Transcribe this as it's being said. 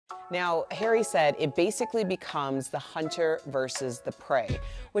Now, Harry said it basically becomes the hunter versus the prey,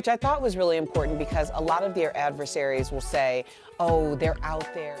 which I thought was really important because a lot of their adversaries will say, oh, they're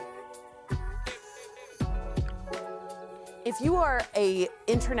out there. If you are a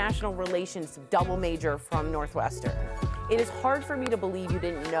international relations double major from Northwestern, it is hard for me to believe you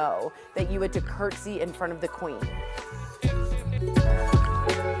didn't know that you had to curtsy in front of the Queen.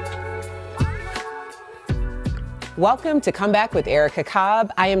 Welcome to Comeback with Erica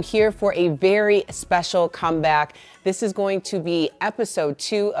Cobb. I am here for a very special comeback. This is going to be episode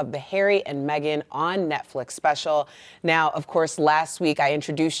 2 of the Harry and Meghan on Netflix special. Now, of course, last week I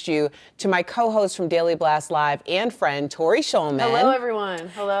introduced you to my co-host from Daily Blast Live and friend, Tory Shulman. Hello, everyone.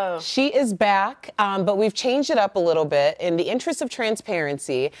 Hello. She is back, but we've changed it up a little bit. In the interest of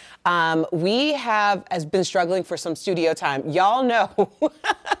transparency, we have been struggling for some studio time. Y'all know.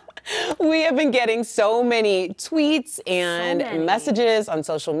 We have been getting so many tweets and messages on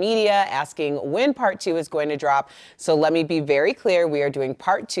social media asking when part 2 is going to drop. So let me be very clear. We are doing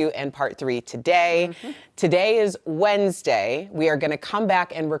part 2 and part 3 today. Today is Wednesday. We are going to come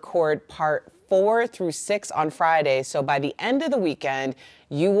back and record part 4 through 6 on Friday. So by the end of the weekend,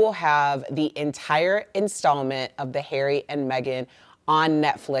 you will have the entire installment of the Harry and Meghan on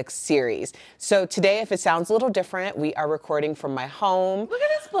Netflix series. So today, if it sounds a little different, we are recording from my home. Look at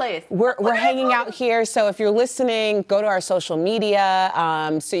this place. We're hanging out here. So if you're listening, go to our social media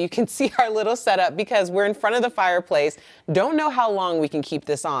so you can see our little setup because we're in front of the fireplace. Don't know how long we can keep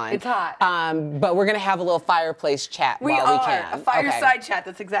this on. It's hot. But we're going to have a little fireplace chat while we can. A fireside chat.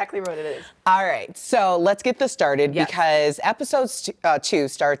 That's exactly what it is. All right. So let's get this started because episode 2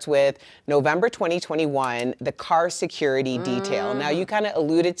 starts with November 2021, the car security detail. Now, you kind of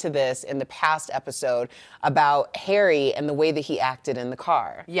alluded to this in the past episode about Harry and the way that he acted in the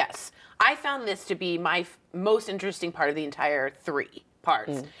car. Yes. I found this to be my most interesting part of the entire 3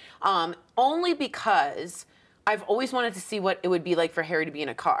 parts. Only because I've always wanted to see what it would be like for Harry to be in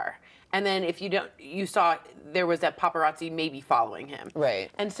a car. And then if you saw there was that paparazzi maybe following him. Right.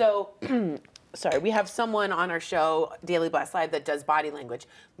 And so, sorry, we have someone on our show, Daily Blast Live, that does body language,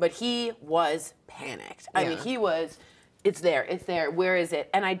 but he was panicked. I mean, he was, it's there, where is it?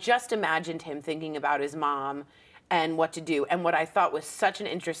 And I just imagined him thinking about his mom and what to do. And what I thought was such an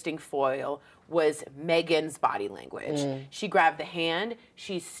interesting foil was Meghan's body language. She grabbed the hand.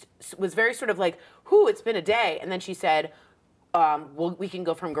 She was very sort of like, whew, it's been a day. And then she said, well, we can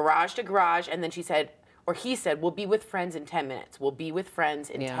go from garage to garage. And then she said, or he said, we'll be with friends in 10 minutes. We'll be with friends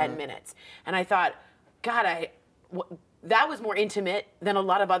in 10 minutes. And I thought, God, that was more intimate than a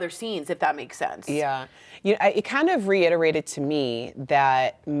lot of other scenes, if that makes sense. Yeah. You know, it kind of reiterated to me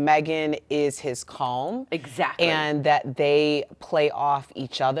that Meghan is his calm. Exactly. And that they play off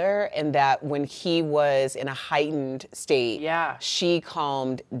each other, and that when he was in a heightened state, she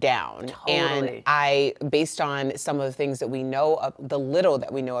calmed down. Totally. And based on some of the things that we know, the little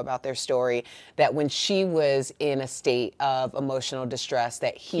that we know about their story, that when she was in a state of emotional distress,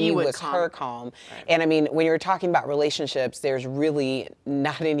 that he was her calm. Right. And I mean, when you're talking about relationships, there's really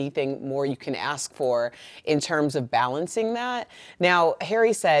not anything more you can ask for in terms of balancing that. Now,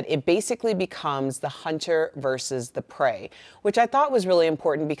 Harry said it basically becomes the hunter versus the prey, which I thought was really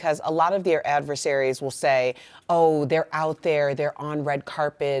important because a lot of their adversaries will say, oh, they're out there, they're on red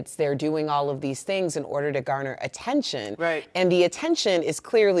carpets, they're doing all of these things in order to garner attention. Right. And the attention is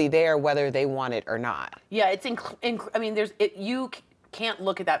clearly there whether they want it or not. Yeah, I mean, you can't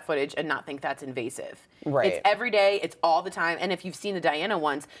look at that footage and not think that's invasive. Right. It's every day, it's all the time. And if you've seen the Diana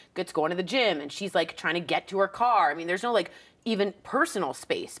ones, it's going to the gym and she's like trying to get to her car. I mean, there's no like even personal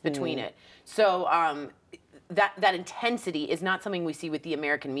space between it. So that intensity is not something we see with the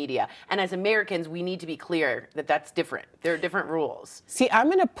American media. And as Americans, we need to be clear that that's different. There are different rules. See, I'm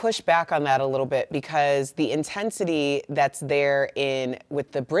going to push back on that a little bit because the intensity that's there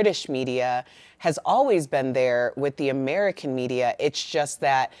with the British media has always been there with the American media. It's just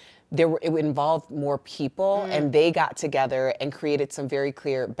that it involved more people, and they got together and created some very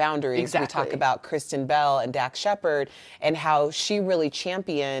clear boundaries. Exactly. We talk about Kristen Bell and Dax Shepard and how she really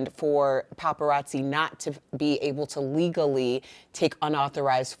championed for paparazzi not to be able to legally take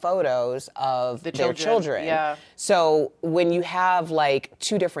unauthorized photos of their children. Yeah. So when you have like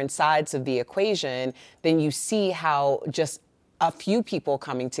 2 different sides of the equation, then you see how just a few people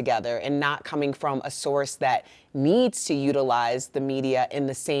coming together and not coming from a source that needs to utilize the media in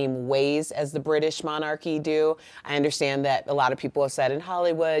the same ways as the British monarchy do. I understand that a lot of people have said in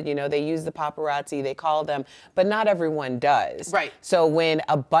Hollywood, you know, they use the paparazzi, they call them, but not everyone does. Right. So when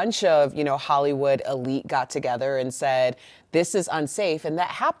a bunch of, you know, Hollywood elite got together and said, this is unsafe, and that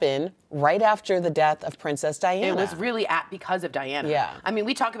happened right after the death of Princess Diana. It was really because of Diana. Yeah. I mean,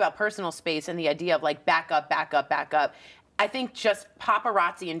 we talk about personal space and the idea of like back up, back up, back up. I think just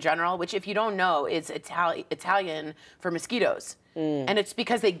paparazzi in general, which if you don't know is Italian for mosquitoes. And it's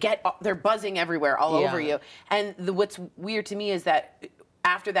because they're buzzing everywhere all over you. And what's weird to me is that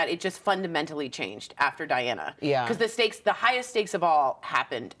after that, it just fundamentally changed after Diana. Yeah. Because the highest stakes of all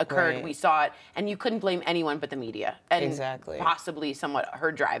occurred. Right. We saw it, and you couldn't blame anyone but the media. And exactly. possibly somewhat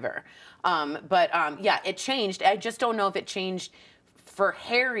her driver. Yeah, it changed. I just don't know if it changed for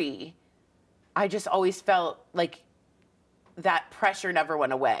Harry. I just always felt like that pressure never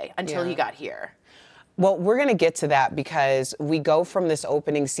went away until he got here. Well, we're going to get to that because we go from this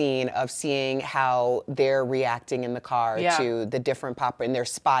opening scene of seeing how they're reacting in the car to the different and they're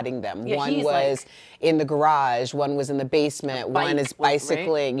spotting them. Yeah, one was in the garage, one was in the basement, one is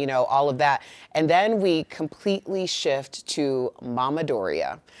bicycling, you know, all of that. And then we completely shift to Mama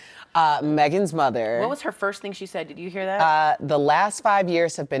Doria. Meghan's mother. What was her first thing she said? Did you hear that? The last 5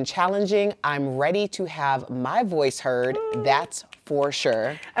 years have been challenging. I'm ready to have my voice heard. That's for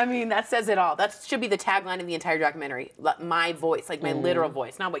sure. I mean, that says it all. That should be the tagline of the entire documentary. My voice, like my literal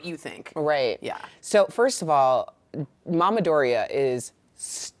voice, not what you think. Right. Yeah. So first of all, Mama Doria is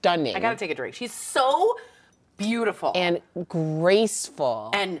stunning. I gotta take a drink. She's so beautiful. And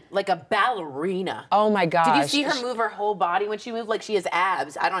graceful. And like a ballerina. Oh my gosh. Did you see her move her whole body when she moved? Like she has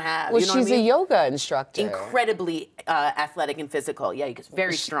abs. I don't have. Well, you know she's what I mean? a yoga instructor. Incredibly athletic and physical. Yeah,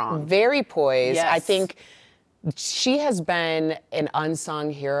 very strong. Very poised. Yes. I think she has been an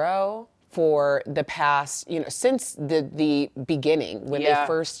unsung hero for the past, you know, since the beginning when they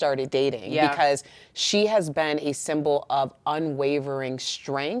first started dating, because she has been a symbol of unwavering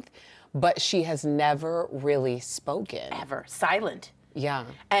strength, but she has never really spoken. Ever. Silent. Yeah.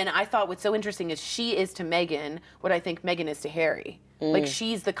 And I thought what's so interesting is she is to Meghan what I think Meghan is to Harry. Like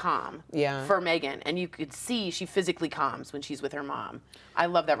she's the calm for Meghan, and you could see she physically calms when she's with her mom. I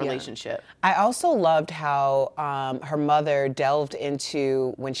love that relationship. I also loved how her mother delved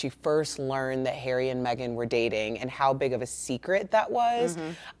into when she first learned that Harry and Meghan were dating and how big of a secret that was.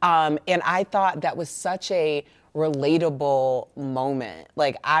 And I thought that was such a relatable moment.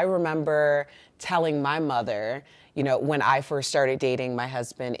 Like I remember telling my mother, you know, when I first started dating my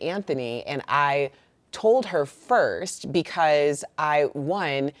husband, Anthony, and I told her first because I,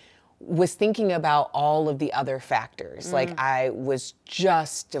 was thinking about all of the other factors. Like I was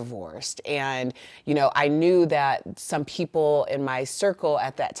just divorced and, you know, I knew that some people in my circle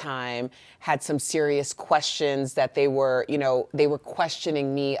at that time had some serious questions that they were, you know, they were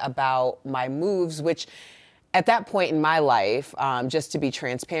questioning me about my moves, which at that point in my life, just to be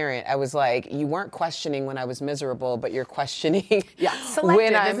transparent, I was like, you weren't questioning when I was miserable, but you're questioning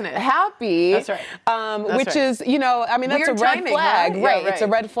when I'm happy. That's right. Which is, you know, I mean, that's Weird a red timing, flag. huh? Yeah, Right, it's a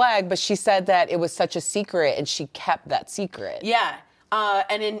red flag, but she said that it was such a secret and she kept that secret. Yeah.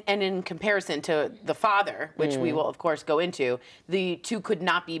 And in comparison to the father, which we will, of course, go into, the two could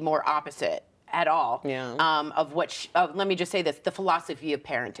not be more opposite at all. Yeah. Of what, let me just say this, the philosophy of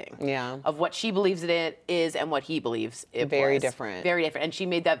parenting. Yeah. Of what she believes it is and what he believes it Very was. different. Very different. And she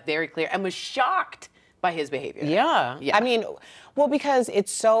made that very clear and was shocked by his behavior. Yeah. I mean, well, because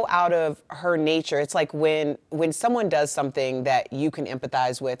it's so out of her nature. It's like when someone does something that you can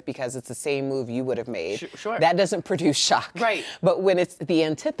empathize with because it's the same move you would have made, Sure. that doesn't produce shock. Right. But when it's the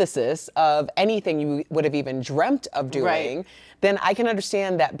antithesis of anything you would have even dreamt of doing, then I can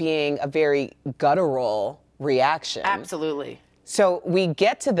understand that being a very guttural reaction. Absolutely. So we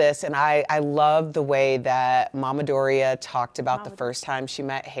get to this, and I love the way that Mama Doria talked about the first time she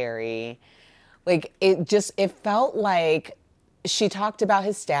met Harry. Like, it felt like she talked about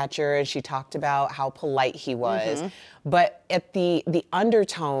his stature and she talked about how polite he was. But at the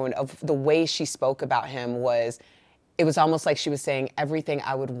undertone of the way she spoke about him it was almost like she was saying everything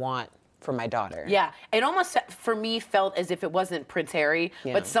I would want for my daughter. Yeah, it almost for me felt as if it wasn't Prince Harry,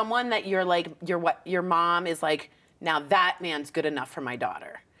 but someone that you're like, your mom is like, now that man's good enough for my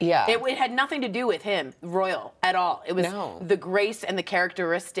daughter. Yeah. It had nothing to do with him, royal, at all. It was the grace and the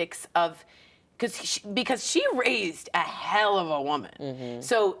characteristics of, because she raised a hell of a woman.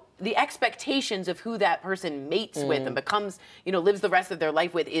 So the expectations of who that person mates with and becomes, you know, lives the rest of their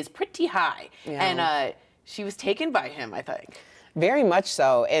life with is pretty high. And she was taken by him, I think. Very much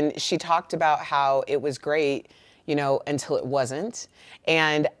so. And she talked about how it was great, until it wasn't.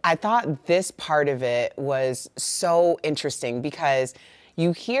 And I thought this part of it was so interesting because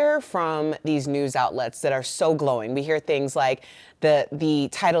you hear from these news outlets that are so glowing. We hear things like the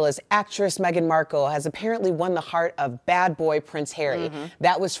title is Actress Meghan Markle has apparently won the heart of bad boy Prince Harry.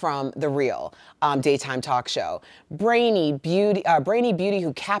 That was from The Real daytime talk show. Brainy beauty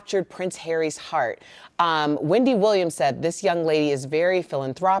who captured Prince Harry's heart. Wendy Williams said this young lady is very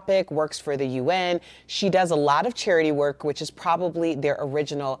philanthropic, works for the UN. She does a lot of charity work, which is probably their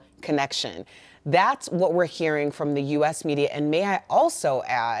original connection. That's what we're hearing from the U.S. media. And may I also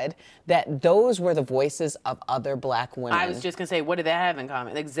add that those were the voices of other Black women. I was just going to say, what do they have in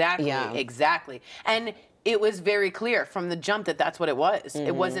common? Exactly, exactly. And it was very clear from the jump that that's what it was.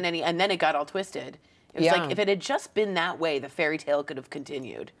 It wasn't any, and then it got all twisted. It was like, if it had just been that way, the fairy tale could have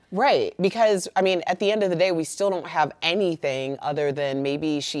continued. Right, because, I mean, at the end of the day, we still don't have anything other than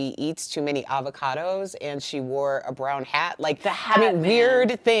maybe she eats too many avocados and she wore a brown hat. Like,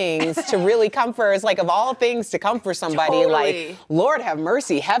 weird things to really come for. It's like, of all things to come for somebody, like, Lord have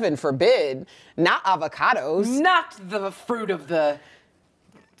mercy, heaven forbid, not avocados. Not the fruit of the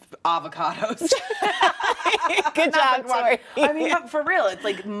avocados. Good job, Tory. I mean, for real, it's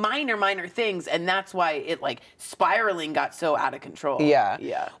like minor things, and that's why it like spiraling got so out of control.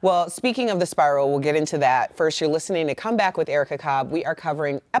 Yeah. Well, speaking of the spiral, we'll get into that. First, you're listening to Come Back with Erica Cobb. We are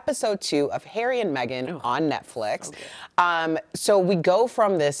covering episode 2 of Harry and Meghan on Netflix. So we go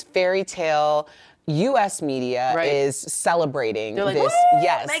from this fairy tale. U.S. media is celebrating like, this.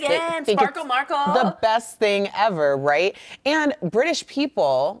 Yes, Meghan, Sparkle Markle, the best thing ever, right? And British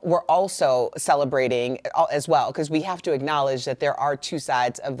people were also celebrating as well, because we have to acknowledge that there are two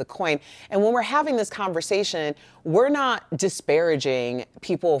sides of the coin. And when we're having this conversation, we're not disparaging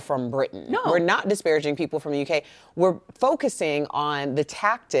people from Britain. No, we're not disparaging people from the UK. We're focusing on the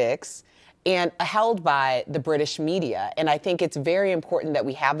tactics and held by the British media. And I think it's very important that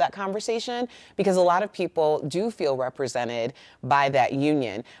we have that conversation because a lot of people do feel represented by that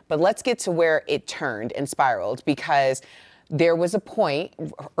union. But let's get to where it turned and spiraled, because there was a point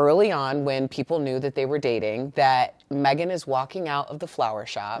early on when people knew that they were dating that Meghan is walking out of the flower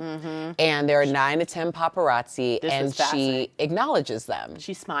shop and there are 9 to 10 paparazzi and she acknowledges them.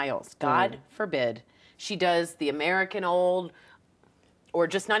 She smiles. God forbid. She does the American old, or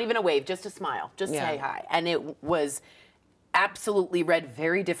just not even a wave, just a smile, just say hi. And it was absolutely read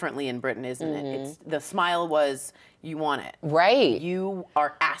very differently in Britain, isn't it? It's, the smile was, you want it. Right. You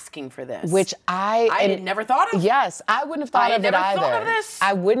are asking for this. Which I had never thought of. Yes, I wouldn't have thought of it either. I never thought of this.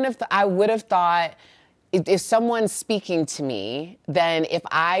 I would have thought, if someone's speaking to me, then if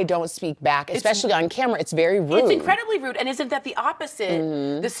I don't speak back, especially on camera, it's very rude. It's incredibly rude. And isn't that the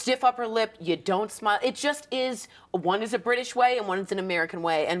opposite? The stiff upper lip, you don't smile. It just is, one is a British way and one is an American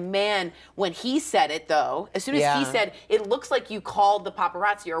way. And man, when he said it though, as soon as he said, it looks like you called the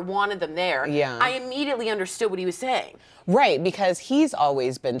paparazzi or wanted them there, I immediately understood what he was saying. Right, because he's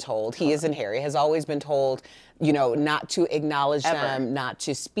always been told, he isn't Harry, has always been told, not to acknowledge them, not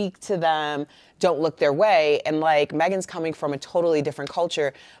to speak to them, don't look their way. And like, Meghan's coming from a totally different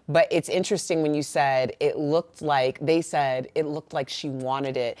culture, but it's interesting when you said they said it looked like she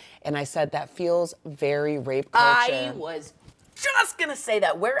wanted it. And I said, that feels very rape culture. I was just gonna say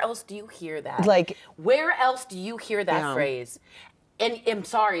that. Where else do you hear that? Like, where else do you hear that phrase? And I'm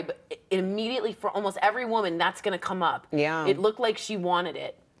sorry, but immediately for almost every woman, that's gonna come up. Yeah. It looked like she wanted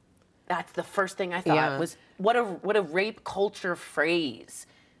it. That's the first thing I thought was, what a rape culture phrase.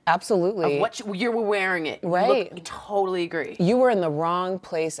 Absolutely. Of what you were wearing it. Right. I totally agree. You were in the wrong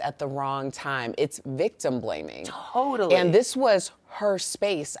place at the wrong time. It's victim blaming. Totally. And this was her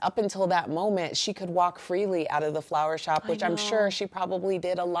space. Up until that moment, she could walk freely out of the flower shop, which I'm sure she probably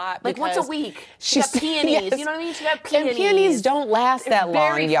did a lot. Like once a week. She got peonies. You know what I mean? She got peonies. And peonies don't last that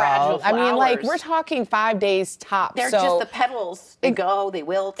long, y'all. I mean, like, we're talking 5 days tops. They're just the petals. They go, they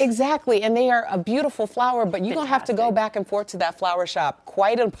wilt. Exactly. And they are a beautiful flower, but you're going to have to go back and forth to that flower shop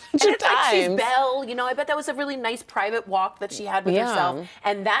quite a bunch of times. Like she's Belle. I bet that was a really nice private walk that she had with herself.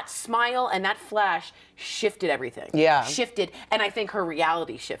 And that smile and that flash shifted everything. Yeah. Shifted. And I think her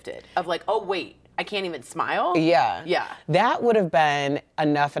reality shifted of like, oh, wait, I can't even smile? Yeah. Yeah. That would have been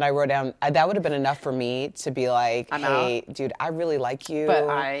enough, and I wrote down, that would have been enough for me to be like, hey, dude, I really like you. But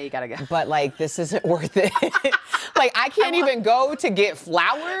I gotta go. But like, this isn't worth it. Like, I can't even go to get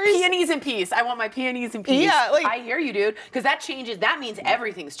flowers. Peonies in peace. I want my peonies in peace. Yeah, like, I hear you, dude. Because that changes, that means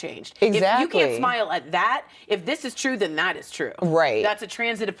everything's changed. Exactly. If you can't smile at that, if this is true, then that is true. Right. That's a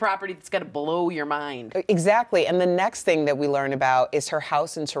transitive property that's gonna blow your mind. Exactly. And the next thing that we learn about is her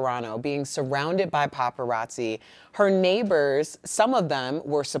house in Toronto, being surrounded by paparazzi. Her neighbors, some of them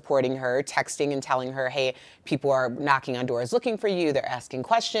were supporting her, texting and telling her, hey, people are knocking on doors looking for you. They're asking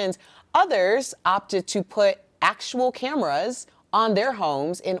questions. Others opted to put actual cameras on their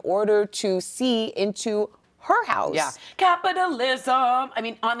homes in order to see into her house. Yeah. Capitalism. I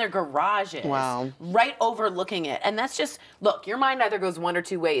mean, on their garages. Wow. Right overlooking it. And that's just, look, your mind either goes one or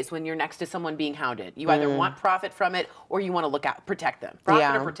two ways when you're next to someone being hounded. You either want profit from it or you want to look out, protect them.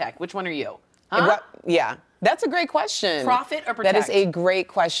 Profit or protect? Which one are you? Huh? Yeah. That's a great question. Profit or protect? That is a great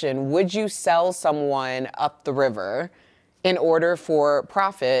question. Would you sell someone up the river in order for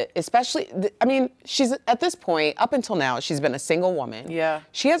profit? Especially, I mean, she's at this point, up until now, she's been a single woman. Yeah.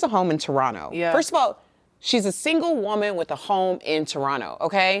 She has a home in Toronto. Yeah. First of all, she's a single woman with a home in Toronto,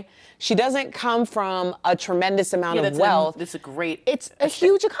 okay? She doesn't come from a tremendous amount of wealth. That's a great... It's a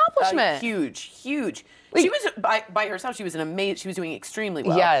huge accomplishment. Huge. She was by herself. She was she was doing extremely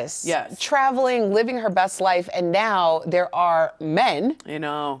well. Yes. Traveling, living her best life, and now there are men,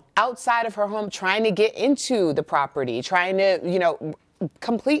 outside of her home trying to get into the property, trying to,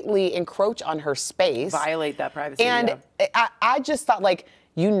 completely encroach on her space, violate that privacy. And I just thought, like,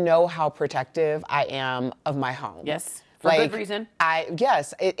 how protective I am of my home. Yes. For good reason.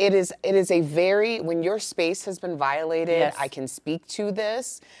 Yes, it is a very, when your space has been violated, yes. I can speak to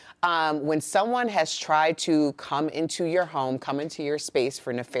this. When someone has tried to come into your home, come into your space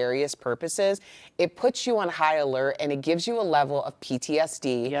for nefarious purposes, it puts you on high alert and it gives you a level of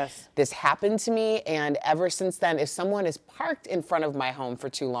PTSD. Yes. This happened to me, and ever since then, if someone is parked in front of my home for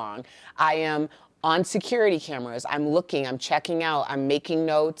too long, I am on security cameras. I'm looking, I'm checking out, I'm making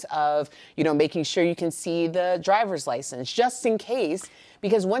notes of, making sure you can see the driver's license, just in case.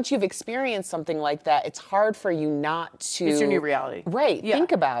 Because once you've experienced something like that, it's hard for you not to... It's your new reality. Right, yeah.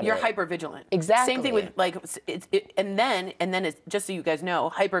 Think about You're it. You're hypervigilant. Exactly. Same thing with, like, and then it's, just so you guys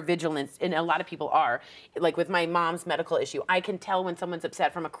know, hypervigilance, and a lot of people are, like with my mom's medical issue, I can tell when someone's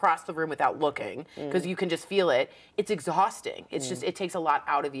upset from across the room without looking, because you can just feel it. It's exhausting. It's just, it takes a lot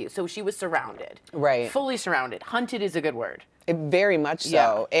out of you. So she was surrounded. Right. Fully surrounded. Hunted is a good word. Very much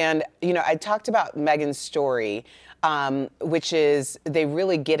so. Yeah. And, I talked about Meghan's story, which is, they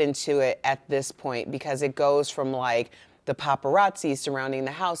really get into it at this point because it goes from, like, the paparazzi surrounding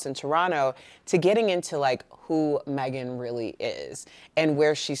the house in Toronto to getting into, like, who Meghan really is and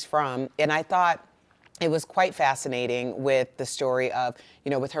where she's from. And I thought it was quite fascinating with the story of,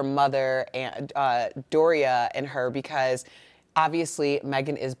 with her mother and Doria and her, because obviously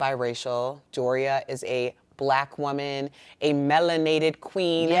Meghan is biracial. Doria is a Black woman, a melanated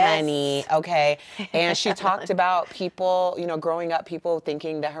queen, honey, okay? And she talked about people, growing up, people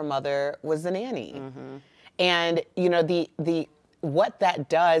thinking that her mother was the nanny. Mm-hmm. And, the what that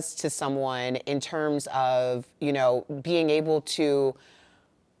does to someone in terms of, being able to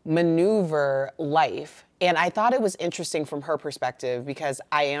maneuver life. And I thought it was interesting from her perspective because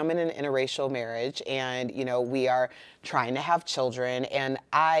I am in an interracial marriage and, we are trying to have children, and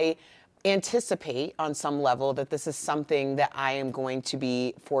I anticipate on some level that this is something that I am going to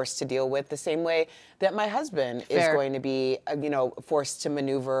be forced to deal with the same way that my husband is going to be, forced to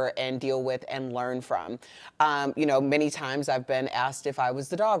maneuver and deal with and learn from. Many times I've been asked if I was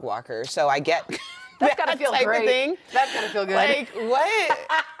the dog walker, so I get that's gotta feel type great. Of thing. That's gotta feel good. Like, what?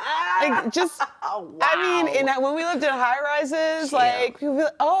 Like, just, wow. I mean, when we lived in high rises, like, people be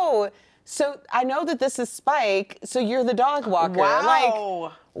like, oh, so I know that this is Spike, so you're the dog walker. Wow.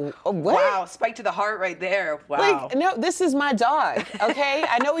 Like, what? Wow, Spike to the heart right there. Wow. Like, no, this is my dog, okay?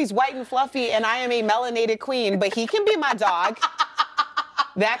 I know he's white and fluffy and I am a melanated queen, but he can be my dog.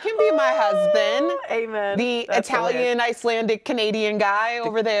 That can be my husband. Amen. The That's Italian, hilarious. Icelandic, Canadian guy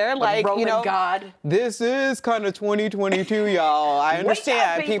over there. Like, Roman God. This is kind of 2022, y'all. I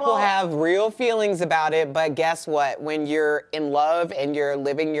understand people have real feelings about it, but guess what? When you're in love and you're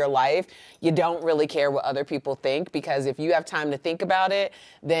living your life, you don't really care what other people think, because if you have time to think about it,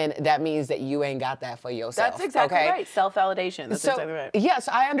 then that means that you ain't got that for yourself. That's exactly right. Self-validation. That's exactly right. Yes,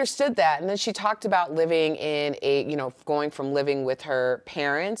 I understood that. And then she talked about living in going from living with her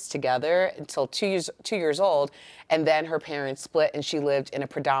parents together until 2 years old, and then her parents split and she lived in a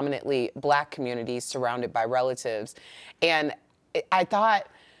predominantly Black community surrounded by relatives. And I thought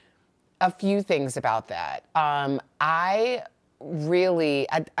a few things about that. I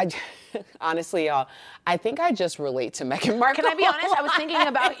honestly, y'all, I think I just relate to Meghan Markle. Can I be honest? I was thinking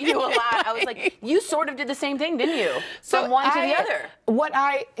about you a lot. I was like, you sort of did the same thing, didn't you? From one to the other.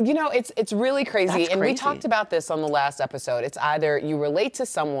 It's really crazy. That's and crazy. We talked about this on the last episode. It's either you relate to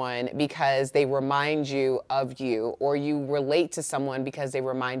someone because they remind you of you, or you relate to someone because they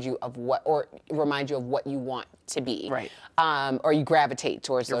remind you of what you want to be. Right. Or you gravitate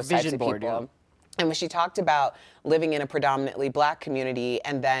towards those types of vision board, people. yeah. And when she talked about living in a predominantly Black community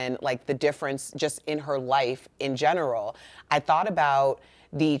and then like the difference just in her life in general, I thought about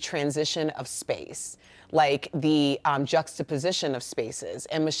the transition of space, like the juxtaposition of spaces.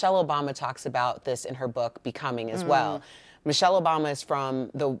 And Michelle Obama talks about this in her book, Becoming, as well. Michelle Obama is from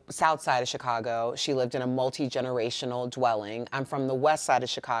the south side of Chicago. She lived in a multi-generational dwelling. I'm from the west side of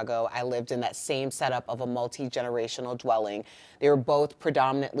Chicago. I lived in that same setup of a multi-generational dwelling. They were both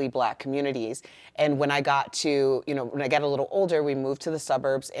predominantly Black communities. And when I got to, when I got a little older, we moved to the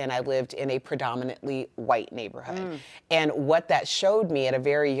suburbs and I lived in a predominantly white neighborhood. And what that showed me at a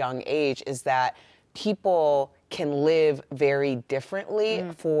very young age is that people can live very differently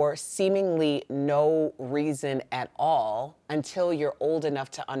for seemingly no reason at all until you're old enough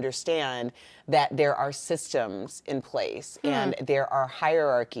to understand that there are systems in place and there are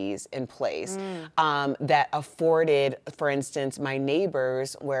hierarchies in place that afforded, for instance, my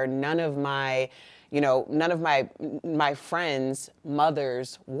neighbors where none of my friends'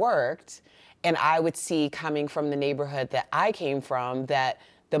 mothers worked, and I would see coming from the neighborhood that I came from that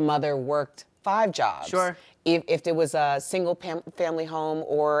the mother worked 5 jobs. Sure. If there was a single family home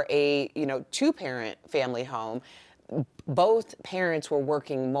or a 2-parent family home, both parents were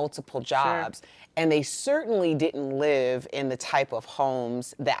working multiple jobs. Sure. And they certainly didn't live in the type of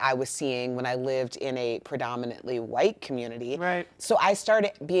homes that I was seeing when I lived in a predominantly white community. Right. So I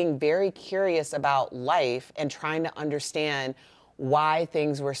started being very curious about life and trying to understand why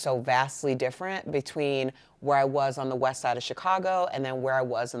things were so vastly different between where I was on the west side of Chicago and then where I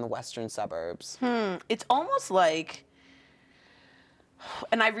was in the western suburbs. It's almost like,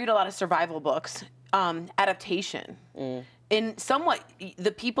 and I read a lot of survival books, adaptation. In somewhat,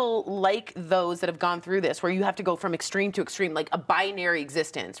 the people like those that have gone through this, where you have to go from extreme to extreme, like a binary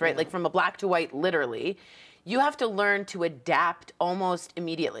existence, right? Like from a black to white, literally. You have to learn to adapt almost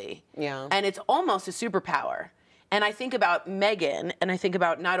immediately. Yeah. And it's almost a superpower. And I think about Meghan, and I think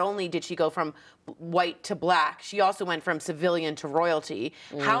about not only did she go from white to black, she also went from civilian to royalty.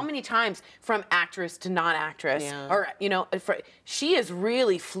 How many times from actress to non-actress? Yeah. Or, she is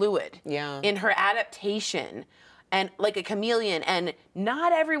really fluid in her adaptation and like a chameleon. And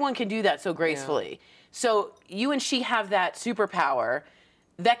not everyone can do that so gracefully. Yeah. So you and she have that superpower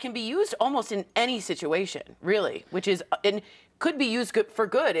that can be used almost in any situation, really, which is... could be used for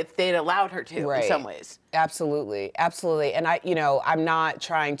good if they'd allowed her to in some ways. Absolutely, absolutely. And I'm not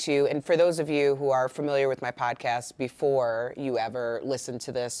trying to, and for those of you who are familiar with my podcast before you ever listen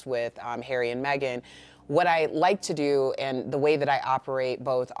to this with Harry and Meghan, what I like to do and the way that I operate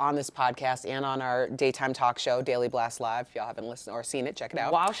both on this podcast and on our daytime talk show, Daily Blast Live, if y'all haven't listened or seen it, check it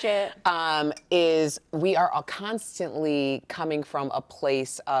out. Wow, shit. Is we are constantly coming from a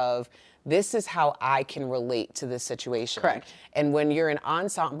place of, this is how I can relate to this situation. Correct. And when you're an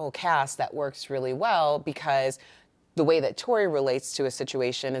ensemble cast, that works really well because the way that Tory relates to a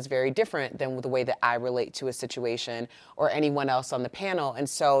situation is very different than the way that I relate to a situation or anyone else on the panel. And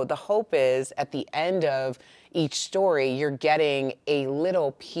so the hope is at the end of each story, you're getting a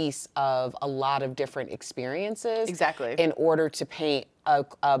little piece of a lot of different experiences. Exactly. In order to paint a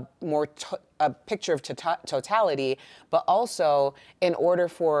picture of totality, but also in order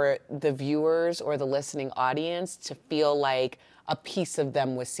for the viewers or the listening audience to feel like a piece of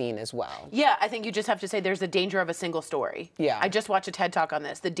them was seen as well. Yeah, I think you just have to say there's the danger of a single story. Yeah. I just watched a TED Talk on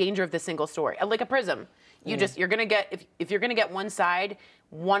this, the danger of the single story. Like a prism. You're gonna get, if you're gonna get one side,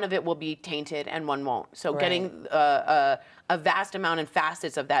 one of it will be tainted and one won't. So getting a vast amount and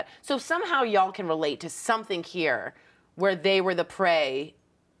facets of that. So somehow y'all can relate to something here where they were the prey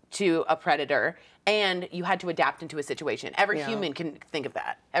to a predator and you had to adapt into a situation. Every human can think of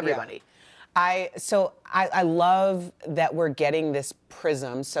that. Everybody. Yeah. I love that we're getting this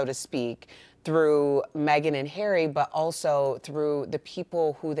prism, so to speak, through Meghan and Harry, but also through the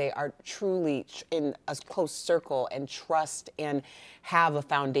people who they are truly in a close circle and trust and have a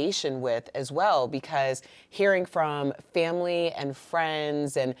foundation with as well. Because hearing from family and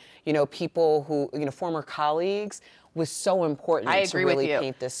friends and, people who, former colleagues was so important to really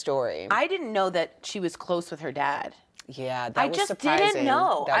paint this story. I didn't know that she was close with her dad. Yeah, that was surprising. I just didn't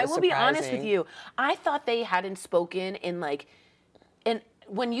know. I will be honest surprising. with you. I thought they hadn't spoken and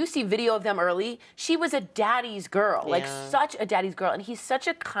when you see video of them early, she was a daddy's girl, like such a daddy's girl. And he's such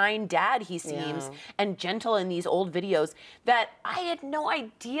a kind dad, he seems, and gentle in these old videos that I had no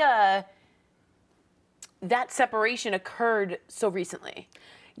idea that separation occurred so recently.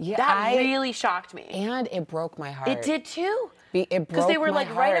 Yeah, that really shocked me. And it broke my heart. It did too. It broke because they were my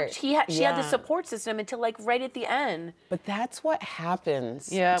like right heart. up. She had the support system until like right at the end. But that's what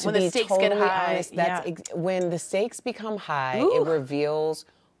happens. Yeah, to when be the stakes totally get high. Honest, when the stakes become high, it reveals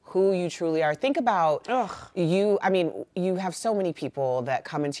who you truly are. Think about you. I mean, you have so many people that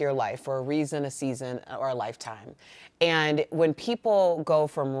come into your life for a reason, a season, or a lifetime. And when people go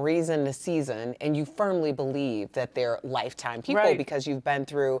from reason to season, and you firmly believe that they're lifetime people because you've been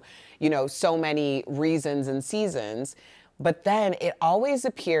through, you know, so many reasons and seasons, but then it always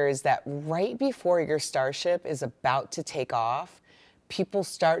appears that right before your starship is about to take off, people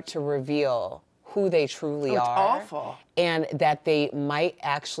start to reveal who they truly are. Awful. And that they might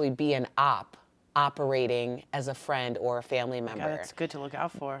actually be an operating as a friend or a family member. God, that's good to look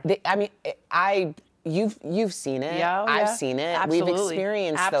out for. I mean, you've seen it. Yeah, I've seen it. Absolutely. We've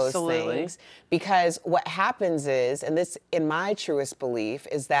experienced those things. Because what happens is, and this, in my truest belief,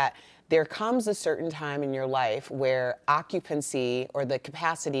 is that there comes a certain time in your life where occupancy or the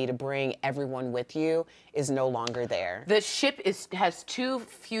capacity to bring everyone with you is no longer there. The ship has too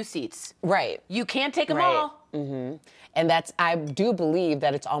few seats. Right. You can't take them all. Mm-hmm. And I do believe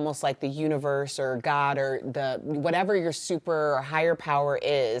that it's almost like the universe or God or whatever your super or higher power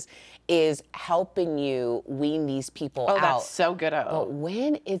is helping you wean these people out. Oh, that's so good. But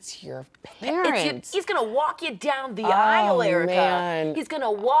when it's your parents. He's going to walk you down the aisle, Erica. Man. He's going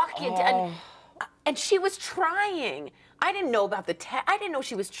to walk you down. And she was trying. I didn't know about I didn't know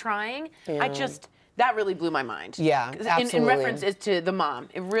she was trying. Yeah. That really blew my mind. Yeah, absolutely. In reference to the mom,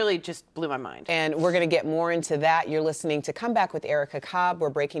 it really just blew my mind. And we're going to get more into that. You're listening to Come Back with Erica Cobb. We're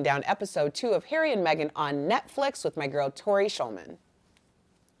breaking down episode 2 of Harry and Meghan on Netflix with my girl, Tory Shulman.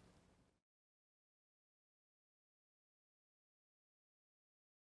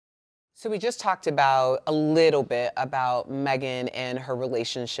 So we just talked about a little bit about Meghan and her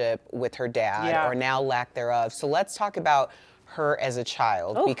relationship with her dad, or now lack thereof. So let's talk about her as a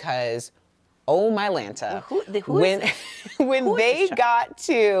child, because oh my Lanta, when they got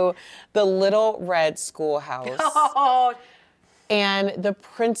to the Little Red Schoolhouse, and the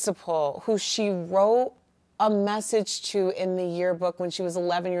principal, who she wrote a message to in the yearbook when she was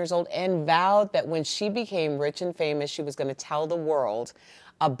 11 years old and vowed that when she became rich and famous, she was going to tell the world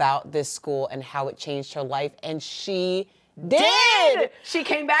about this school and how it changed her life, and she did. She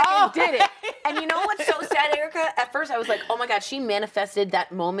came back and did it. And you know what's so sad, Erica? At first I was like, oh my God, she manifested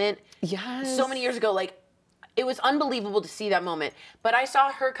that moment so many years ago. Like, it was unbelievable to see that moment. But I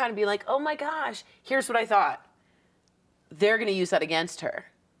saw her kind of be like, oh my gosh, here's what I thought. They're going to use that against her.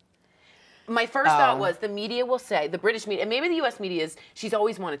 My first thought was the media will say, the British media, and maybe the US media is, she's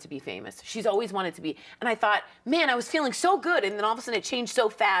always wanted to be famous. She's always wanted to be. And I thought, man, I was feeling so good. And then all of a sudden it changed so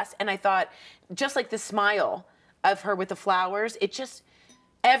fast. And I thought, just like the smile of her with the flowers, it just,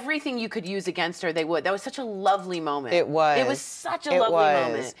 everything you could use against her, they would. That was such a lovely moment. It was. It was such a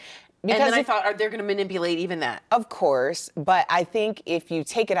lovely moment. Because and then I thought, are they going to manipulate even that? Of course, but I think if you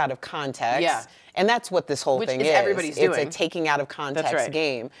take it out of context, and that's what this whole thing is. Everybody's doing. It's a taking out of context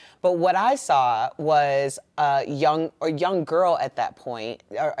game. But what I saw was a young girl at that point,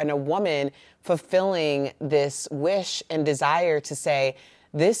 and a woman fulfilling this wish and desire to say,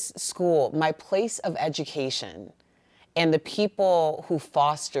 this school, my place of education, and the people who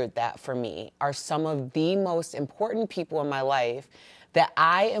fostered that for me are some of the most important people in my life that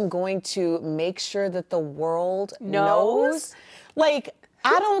I am going to make sure that the world knows. Like,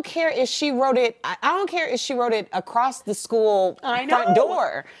 I don't care if she wrote it. I don't care if she wrote it across the school front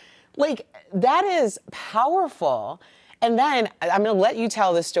door. Like, that is powerful. And then I'm going to let you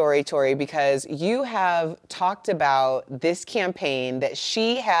tell the story, Tory, because you have talked about this campaign that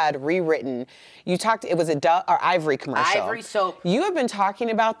she had rewritten. You talked, it was a Ivory commercial. Ivory soap. You have been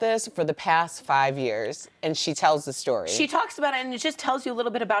talking about this for the past 5 years, and she tells the story. She talks about it, and it just tells you a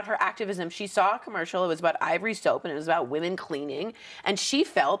little bit about her activism. She saw a commercial. It was about Ivory soap, and it was about women cleaning. And she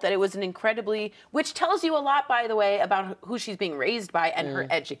felt that it was an incredibly, which tells you a lot, by the way, about who she's being raised by and her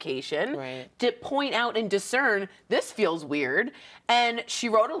education. Right. To point out and discern, this feels weird. And she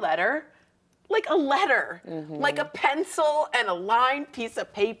wrote a letter. Like a letter, like a pencil and a lined piece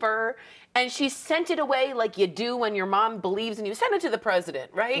of paper. And she sent it away like you do when your mom believes in you. Send it to the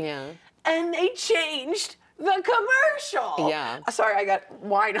president, right? Yeah. And they changed the commercial. Yeah. Sorry, I got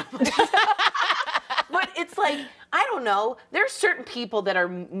wine on my But it's like, I don't know. There's certain people that are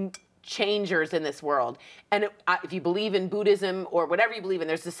changers in this world. And if you believe in Buddhism or whatever you believe in,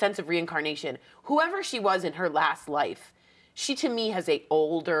 there's a sense of reincarnation. Whoever she was in her last life, she to me has an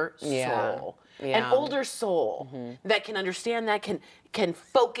older soul. An older soul that can understand, that can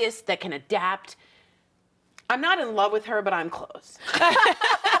focus, that can adapt. I'm not in love with her, but I'm close.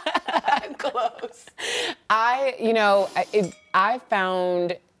 I'm close. I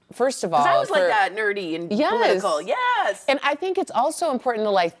found, first of all, I was like that nerdy and political. Yes. And I think it's also important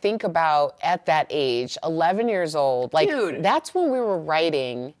to think about at that age, 11 years old. Like, dude, that's when we were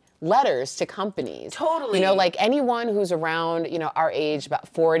writing letters to companies. Totally. You know, like anyone who's around, you know, our age, about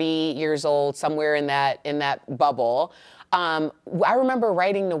 40 years old, somewhere in that bubble. I remember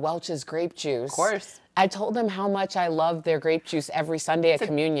writing to Welch's Grape Juice. Of course. I told them how much I loved their grape juice every Sunday at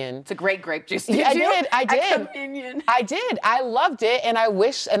communion. It's a great grape juice. I did. At communion. I did. I loved it, and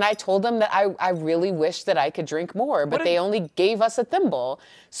I told them that I really wished that I could drink more, but they only gave us a thimble.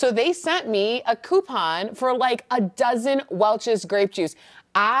 So they sent me a coupon for like a dozen Welch's grape juice.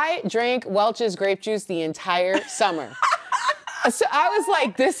 I drank Welch's grape juice the entire summer. So I was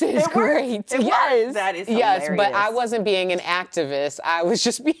like, this is great. Yes. That is hilarious. Yes, but I wasn't being an activist. I was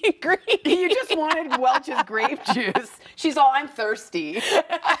just being greedy. You just wanted Welch's grape juice. She's all, I'm thirsty.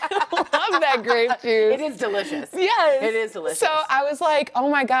 I love that grape juice. It is delicious. Yes. It is delicious. So I was like, oh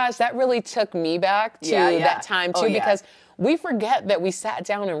my gosh, that really took me back to that time too, because we forget that we sat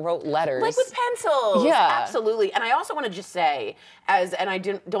down and wrote letters. Like with pencils. Yeah. Absolutely. And I also want to just say, and I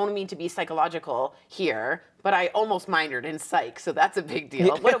don't mean to be psychological here, but I almost minored in psych, so that's a big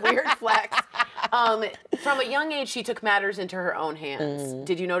deal. What a weird flex. From a young age, she took matters into her own hands.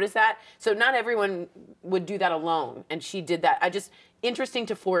 Did you notice that? So not everyone would do that alone, and she did that. Interesting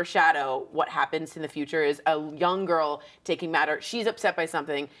to foreshadow what happens in the future is a young girl taking matters. She's upset by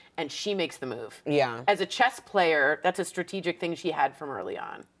something, and she makes the move. Yeah. As a chess player, that's a strategic thing she had from early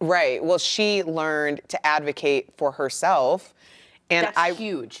on. Right. Well, she learned to advocate for herself, and That's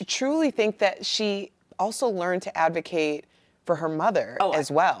huge. truly think that she also learned to advocate for her mother as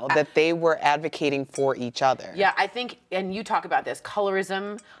well, that they were advocating for each other. Yeah, I think, and you talk about this,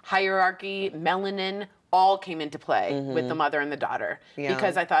 colorism, hierarchy, melanin, all came into play with the mother and the daughter. Yeah.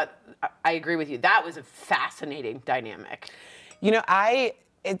 Because I agree with you, that was a fascinating dynamic. You know, I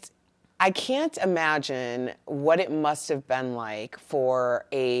can't imagine what it must have been like for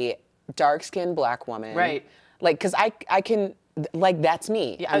a dark-skinned black woman. Right. Like, because I can, like, that's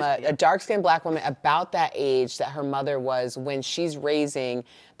me. Yeah, I'm a dark-skinned black woman about that age that her mother was when she's raising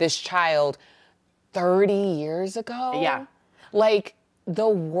this child 30 years ago. Yeah. Like, the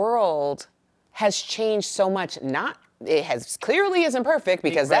world has changed so much. It has clearly isn't perfect,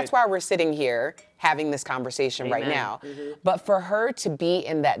 because that's why we're sitting here having this conversation right now. But for her to be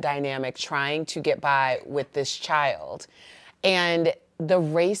in that dynamic, trying to get by with this child, and the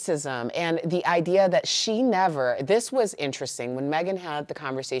racism and the idea that this was interesting when Meghan had the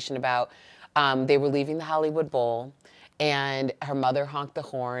conversation about they were leaving the Hollywood Bowl, and her mother honked the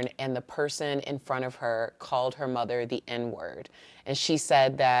horn, and the person in front of her called her mother the N-word. And she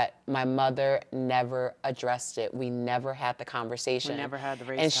said that my mother never addressed it. We never had the conversation. We never had the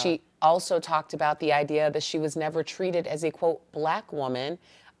race And talk. she also talked about the idea that she was never treated as a, quote, black woman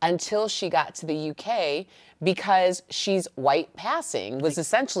until she got to the UK, because she's white passing, was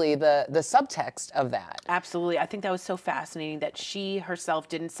essentially the subtext of that. Absolutely. I think that was so fascinating that she herself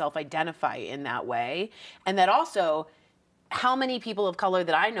didn't self-identify in that way. And that also, how many people of color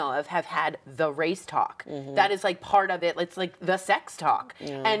that I know of have had the race talk? That is like part of it. It's like the sex talk.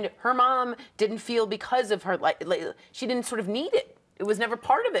 And her mom didn't feel, because of her, like she didn't sort of need it. It was never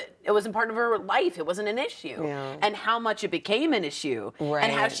part of it. It wasn't part of her life. It wasn't an issue. And how much it became an issue.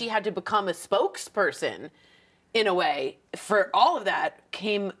 And how she had to become a spokesperson, in a way, for all of that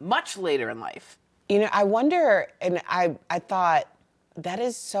came much later in life. You know, I wonder, and I thought, that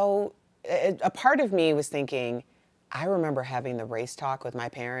is so, a part of me was thinking, I remember having the race talk with my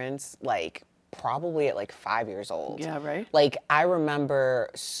parents, like, probably at like 5 years old. Yeah, right. Like, I remember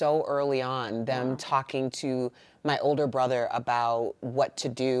so early on them talking to my older brother about what to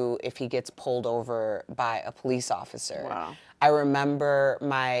do if he gets pulled over by a police officer. Wow. I remember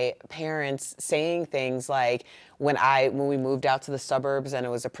my parents saying things like, when we moved out to the suburbs and it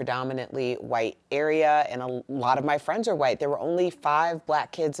was a predominantly white area and a lot of my friends are white, there were only 5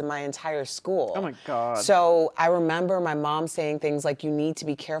 black kids in my entire school. Oh my God. So I remember my mom saying things like, you need to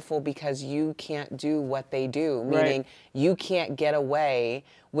be careful because you can't do what they do, meaning you can't get away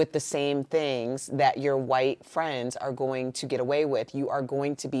with the same things that your white friends are going to get away with. You are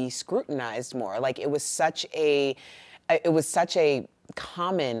going to be scrutinized more. Like, it was such a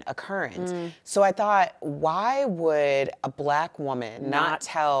common occurrence. So I thought, why would a black woman not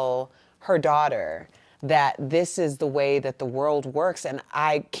tell her daughter that this is the way that the world works? And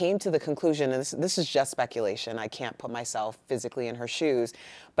I came to the conclusion, and this is just speculation, I can't put myself physically in her shoes,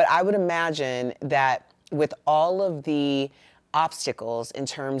 but I would imagine that with all of the obstacles in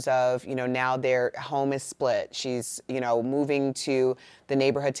terms of, you know, now their home is split, she's, you know, moving to the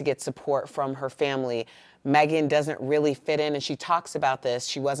neighborhood to get support from her family. Meghan doesn't really fit in, and she talks about this.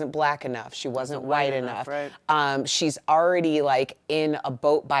 She wasn't black enough. She wasn't white enough. Right. She's already like in a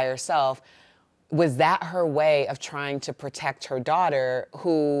boat by herself. was that her way of trying to protect her daughter,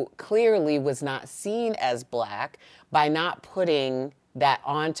 who clearly was not seen as black, by not putting that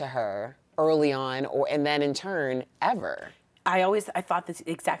onto her early on, and then in turn, ever? I thought this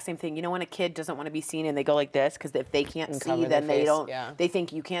exact same thing. You know, when a kid doesn't want to be seen and they go like this, because if they can't see, then they don't, they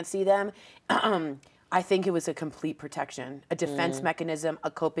think you can't see them. I think it was a complete protection, a defense mechanism,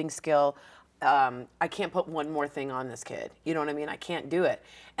 a coping skill. I can't put one more thing on this kid. You know what I mean? I can't do it.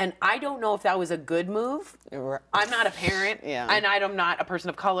 And I don't know if that was a good move. I'm not a parent, and I'm not a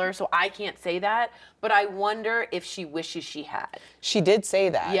person of color, so I can't say that. But I wonder if she wishes she had. She did say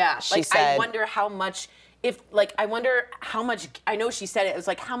that. Yeah. She said, I wonder how much, I wonder how much, I know she said it was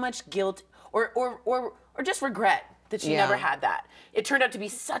like how much guilt or just regret that she never had that. It turned out to be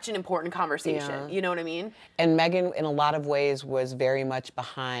such an important conversation. You know what I mean? And Meghan, in a lot of ways, was very much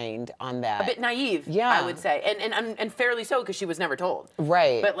behind on that. A bit naive, I would say, and fairly so, because she was never told.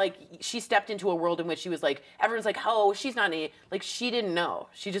 Right. But like, she stepped into a world in which she was like, everyone's like, oh, she's not like, she didn't know.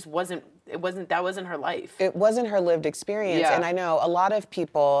 She just wasn't. That wasn't her life. It wasn't her lived experience. And I know a lot of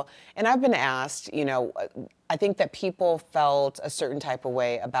people, and I've been asked, you know, I think that people felt a certain type of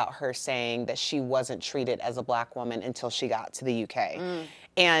way about her saying that she wasn't treated as a black woman until she got to the UK.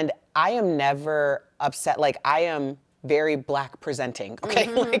 And I am never upset. Like, I am very black presenting, okay?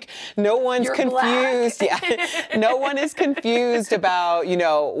 Like, no one's confused. No one is confused about, you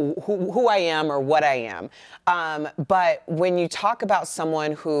know, who I am or what I am. But when you talk about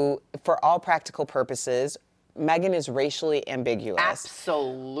someone who, for all practical purposes, Meghan is racially ambiguous.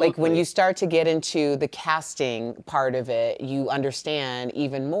 Absolutely. Like, when you start to get into the casting part of it, you understand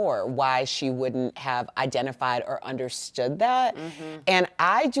even more why she wouldn't have identified or understood that. And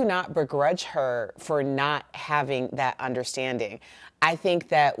I do not begrudge her for not having that understanding. I think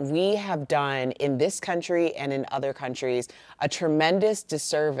that we have done, in this country and in other countries, a tremendous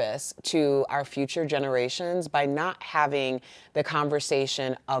disservice to our future generations by not having the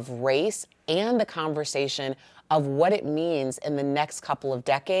conversation of race and the conversation of what it means in the next couple of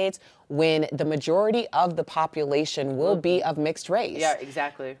decades, when the majority of the population will be of mixed race. Yeah,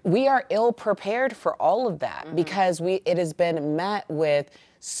 exactly. We are ill prepared for all of that because it has been met with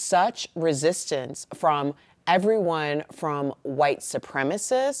such resistance from everyone from white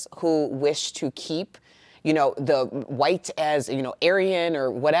supremacists who wish to keep, you know, the white as, you know, Aryan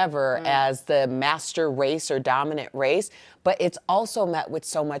or whatever as the master race or dominant race, but it's also met with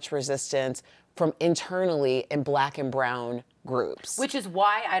so much resistance from internally in black and brown groups. Which is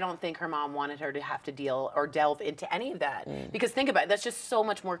why I don't think her mom wanted her to have to deal or delve into any of that. Because think about it, that's just so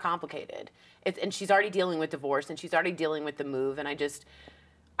much more complicated. And she's already dealing with divorce, and she's already dealing with the move, and I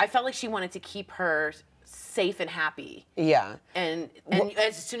felt like she wanted to keep her safe and happy. Yeah. And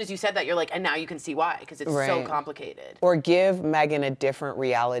as soon as you said that, you're like, and now you can see why, because it's so complicated. Or give Meghan a different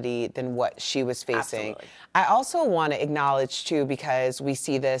reality than what she was facing. Absolutely. I also want to acknowledge too, because we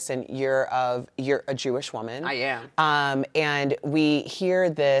see this, and you're a Jewish woman. I am. And we hear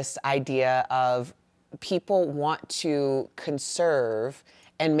this idea of people want to conserve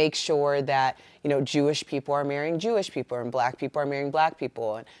and make sure that, you know, Jewish people are marrying Jewish people, and black people are marrying black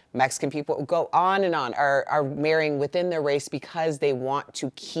people, and Mexican people, go on and on, are marrying within their race because they want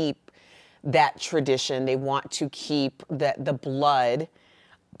to keep that tradition. They want to keep the blood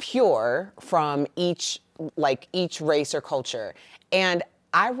pure from each race or culture. And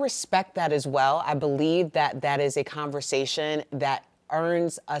I respect that as well. I believe that that is a conversation that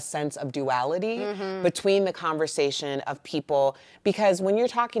earns a sense of duality between the conversation of people, because when you're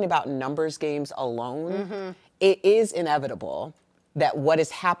talking about numbers games alone, it is inevitable that what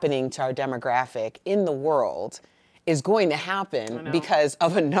is happening to our demographic in the world is going to happen because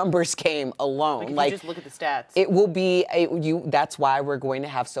of a numbers game alone. Like, if you just look at the stats. It will be, that's why we're going to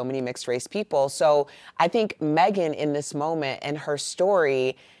have so many mixed race people. So I think Meghan in this moment and her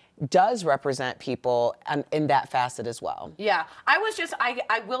story does represent people in that facet as well. Yeah, I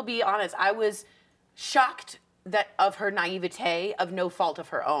will be honest, I was shocked of her naivete, of no fault of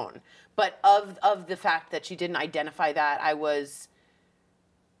her own, but of the fact that she didn't identify that, I was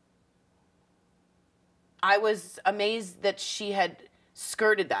amazed that she had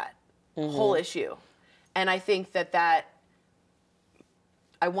skirted that whole issue. And I think I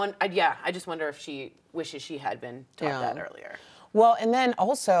just wonder if she wishes she had been taught that earlier. Well, and then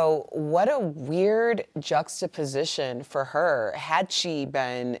also, what a weird juxtaposition for her had she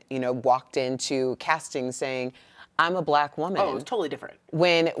been, you know, walked into casting saying, I'm a black woman. Oh, it was totally different.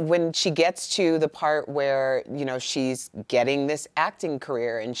 When she gets to the part where, you know, she's getting this acting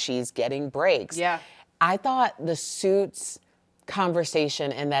career and she's getting breaks. Yeah. I thought the Suits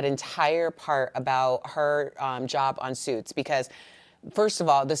conversation and that entire part about her job on Suits, because first of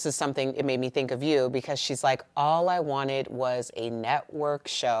all, this is something, it made me think of you, because she's like, all I wanted was a network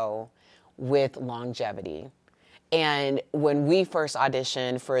show with longevity. And when we first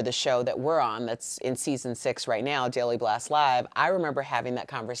auditioned for the show that we're on, that's in season 6 right now, Daily Blast Live, I remember having that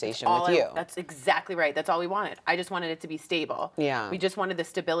conversation with you. That's exactly right. That's all we wanted. I just wanted it to be stable. Yeah. We just wanted the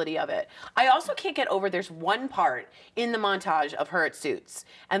stability of it. I also can't get over, there's one part in the montage of her at Suits,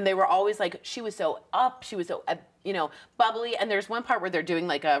 and they were always like, she was so up, she was so, you know, bubbly. And there's one part where they're doing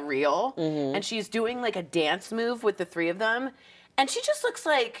like a reel, and she's doing like a dance move with the 3 of them, and she just looks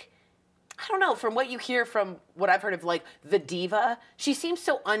like, I don't know, from what you hear from what I've heard of, like, the diva, she seems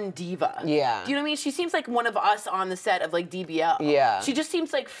so undiva. Yeah. Do you know what I mean? She seems like one of us on the set of, like, DBL. Yeah. She just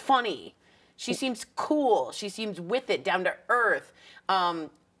seems, like, funny. She seems cool. She seems with it, down to earth.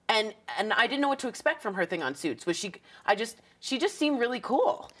 And I didn't know what to expect from her thing on Suits. She just seemed really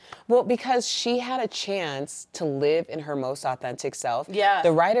cool. Well, because she had a chance to live in her most authentic self. Yeah.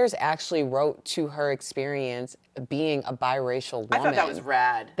 The writers actually wrote to her experience being a biracial woman. I thought that was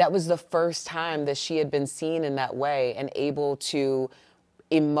rad. That was the first time that she had been seen in that way and able to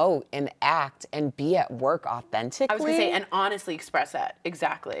emote and act and be at work authentically. I was going to say, and honestly express that.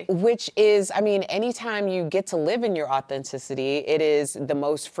 Exactly. Which is, I mean, anytime you get to live in your authenticity, it is the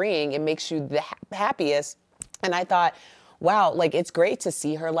most freeing. It makes you the happiest. And I thought, wow, like, it's great to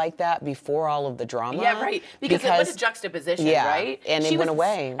see her like that before all of the drama. Yeah, right. Because it was a juxtaposition, right? And it went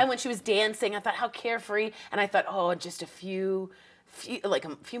away. And when she was dancing, I thought, how carefree. And I thought, oh, just a few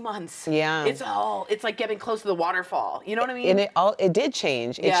months. Yeah. It's like getting close to the waterfall. You know what I mean? And it did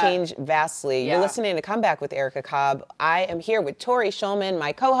change. It changed vastly. Yeah. You're listening to Comeback with Erica Cobb. I am here with Tory Shulman,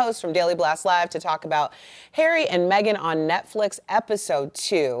 my co-host from Daily Blast Live, to talk about Harry and Meghan on Netflix episode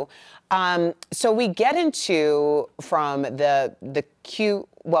 2. So we get into from the cute,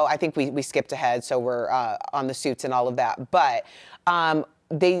 well, I think we skipped ahead, so we're on the Suits and all of that. But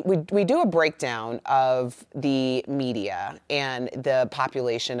we do a breakdown of the media and the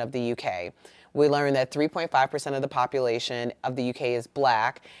population of the UK. We learn that 3.5% of the population of the UK is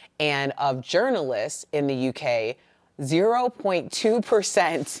black, and of journalists in the UK,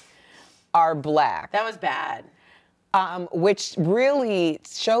 0.2% are black. That was bad. Which really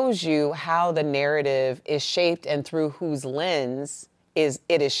shows you how the narrative is shaped and through whose lens it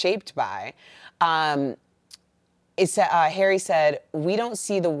is shaped by. Harry said, we don't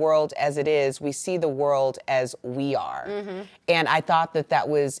see the world as it is, we see the world as we are. Mm-hmm. And I thought that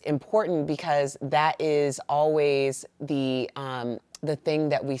was important, because that is always the thing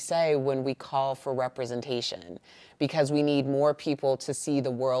that we say when we call for representation, because we need more people to see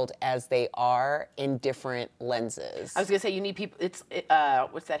the world as they are in different lenses. I was gonna say, you need people,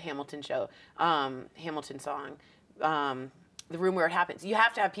 what's that Hamilton show? Hamilton song. The room where it happens. You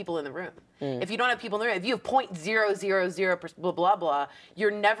have to have people in the room. If you don't have people in the room, if you have 0.000 blah, blah, blah,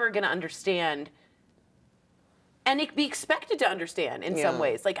 you're never gonna understand, and be expected to understand in some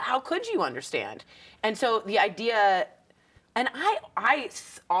ways. Like, how could you understand? And so the idea, and I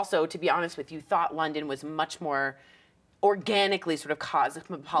also, to be honest with you, thought London was much more organically sort of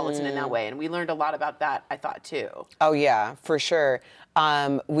cosmopolitan in that way. And we learned a lot about that, I thought, too. Oh, yeah, for sure.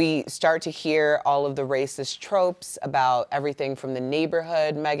 We start to hear all of the racist tropes about everything from the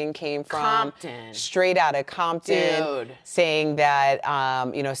neighborhood Meghan came from. Compton. Straight out of Compton. Dude. Saying that,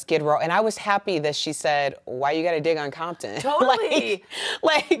 Skid Row. And I was happy that she said, why you got to dig on Compton? Totally.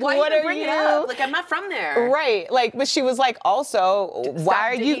 like why what you are bring you? it up? Like, I'm not from there. Right. Like, but she was like, also, why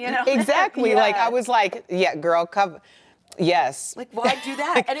are you? Exactly. Yeah. Like, I was like, yeah, girl, come. Yes. Like, why do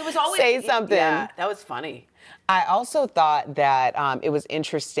that? And it was always say something. Yeah, that was funny. I also thought that it was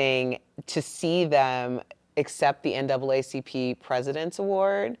interesting to see them accept the NAACP President's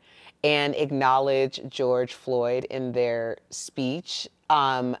Award and acknowledge George Floyd in their speech.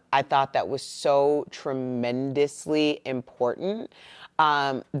 I thought that was so tremendously important.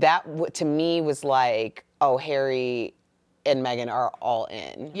 That to me was like, oh, Harry and Meghan are all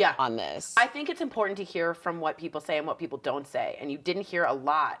in on this. I think it's important to hear from what people say and what people don't say. And you didn't hear a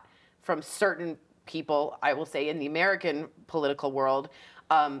lot from certain people, I will say, in the American political world.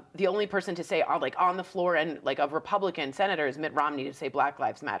 The only person to say, like, on the floor and like a Republican senator is Mitt Romney to say Black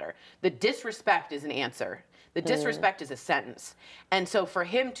Lives Matter. The disrespect is an answer. The disrespect is a sentence. And so for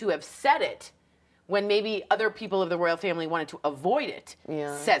him to have said it when maybe other people of the royal family wanted to avoid it,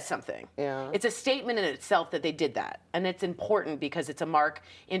 says something. Yeah. It's a statement in itself that they did that. And it's important because it's a mark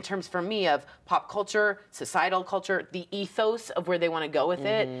in terms, for me, of pop culture, societal culture, the ethos of where they want to go with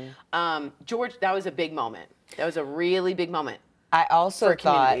it. George, that was a big moment. That was a really big moment. I also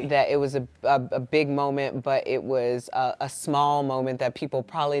thought community. that it was a big moment, but it was a small moment that people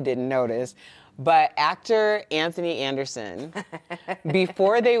probably didn't notice. But actor Anthony Anderson,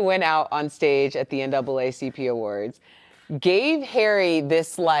 before they went out on stage at the NAACP Awards, gave Harry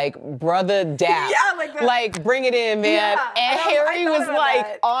this like brother dap. Yeah, like that. Like, bring it in, man. Yeah, and I Harry thought was about like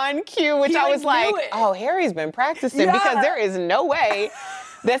that. on cue, which He, I like, was like, knew it. oh, Harry's been practicing Yeah. because there is no way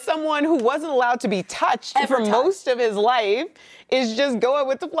that someone who wasn't allowed to be touched Ever for touched. most of his life is just going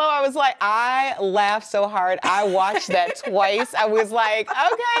with the flow. I was like, I laughed so hard. I watched that twice. I was like,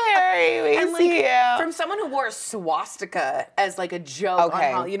 okay, Harry, we And see you. from someone who wore a swastika as like a joke Okay. on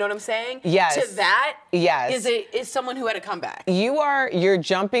Halloween, you know what I'm saying? Yes. To that Yes. is someone who had a comeback. You're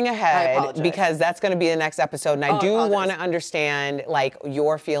jumping I ahead apologize. because that's going to be the next episode, and I do apologize. want to understand like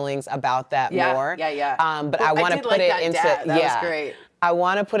your feelings about that Yeah, more. yeah. But Well, I want to did put like it that into dad. That was great. I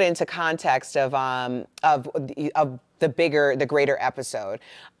want to put it into context of the greater episode,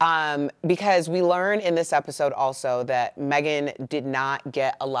 because we learn in this episode also that Meghan did not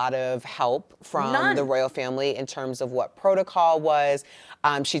get a lot of help from None. the royal family in terms of what protocol was.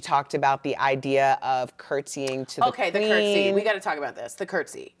 She talked about the idea of curtsying to the Okay, queen. the curtsy. We got to talk about this. The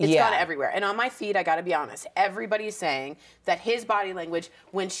curtsy. It's Yeah. gone everywhere. And on my feed, I got to be honest, everybody's saying that his body language,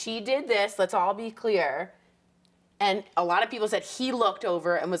 when she did this, let's all be clear, and a lot of people said he looked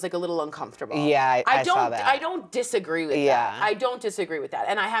over and was like a little uncomfortable. Yeah, I don't, saw that. I don't disagree with Yeah. that. I don't disagree with that.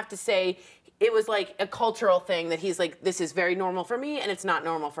 And I have to say, it was like a cultural thing that he's like, this is very normal for me and it's not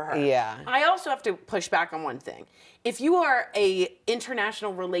normal for her. Yeah. I also have to push back on one thing. If you are a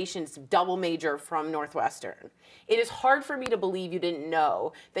international relations double major from Northwestern, it is hard for me to believe you didn't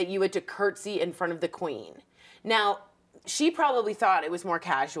know that you had to curtsy in front of the queen. Now, she probably thought it was more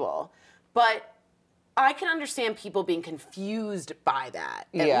casual, but I can understand people being confused by that,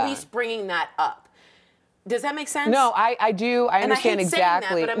 at Yeah. least bringing that up. Does that make sense? No, I do. I And I understand hate saying that,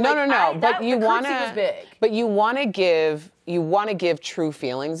 exactly. but I'm no, like, no. But you the want curtsy was to. big. But you want to give true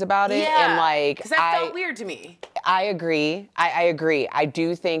feelings about it, Yeah, and like because that felt weird to me. I agree. I agree. I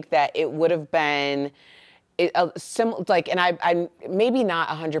do think that it would have been like, and I maybe not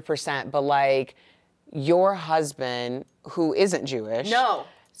 100%, but like your husband who isn't Jewish, No.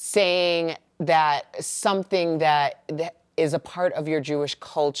 saying that something that is a part of your Jewish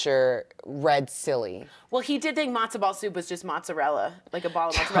culture read silly. Well, he did think matzo ball soup was just mozzarella, like a ball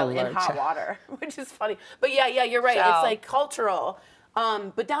of mozzarella in hot water, which is funny. But yeah, you're right. Ciao. It's like cultural.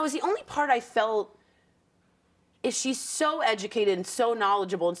 But that was the only part I felt. Is she's so educated and so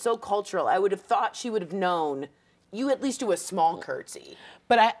knowledgeable and so cultural? I would have thought she would have known. You at least do a small curtsy.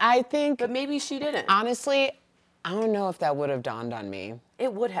 But I think, But maybe she didn't. honestly, I don't know if that would have dawned on me.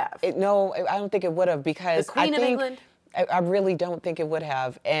 It would have. No, I don't think it would have, because The Queen I of think England? I really don't think it would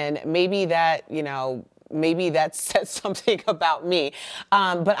have, and maybe that maybe that says something about me.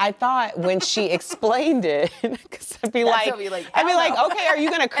 But I thought when she explained it, because I'd be like, okay, are you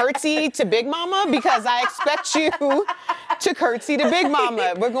gonna curtsy to Big Mama? Because I expect you to curtsy to Big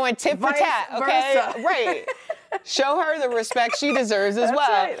Mama. We're going tit for tat, okay? versa. Right. Show her the respect she deserves as well.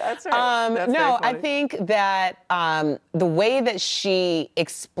 Right, that's right. That's No, very I funny. think that the way that she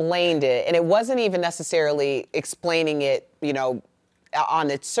explained it, and it wasn't even necessarily explaining it, on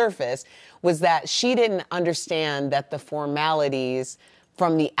its surface, was that she didn't understand that the formalities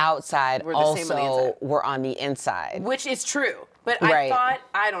from the outside Were the same on the inside. were on the inside. Which is true. But Right. I thought,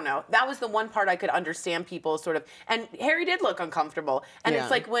 I don't know, that was the one part I could understand people sort of, and Harry did look uncomfortable. And Yeah.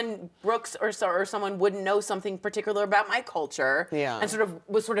 it's like when Brooks or someone wouldn't know something particular about my culture Yeah. and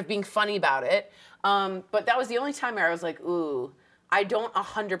was being funny about it. But that was the only time where I was like, ooh, I don't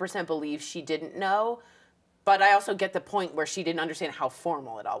 100% believe she didn't know. But I also get the point where she didn't understand how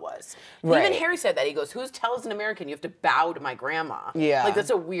formal it all was. Right. Even Harry said that. He goes, who tells an American you have to bow to my grandma? Yeah. Like,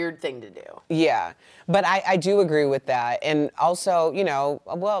 that's a weird thing to do. Yeah, but I do agree with that. And also,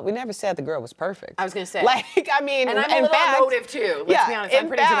 well, we never said the girl was perfect. I was going to say. Like, I mean, And I'm in a little fact, emotive too. Let's be honest. I'm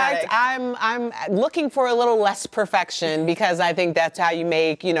pretty in fact, dramatic. I'm looking for a little less perfection, because I think that's how you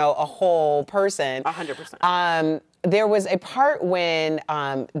make, a whole person. 100%. There was a part when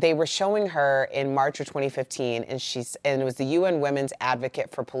they were showing her in March of 2015, and it was the UN Women's Advocate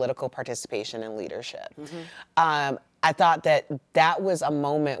for Political Participation and Leadership. Mm-hmm. I thought that was a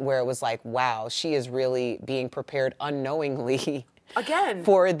moment where it was like, wow, she is really being prepared unknowingly Again.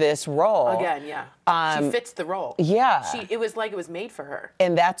 for this role. Again, yeah. She fits the role. Yeah. It was like it was made for her.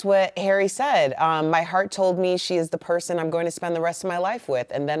 And that's what Harry said. My heart told me she is the person I'm going to spend the rest of my life with.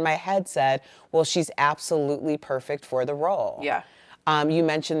 And then my head said, well, she's absolutely perfect for the role. Yeah. You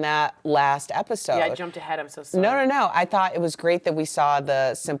mentioned that last episode. Yeah, I jumped ahead. I'm so sorry. No. I thought it was great that we saw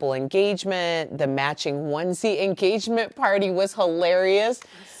the simple engagement. The matching onesie engagement party was hilarious.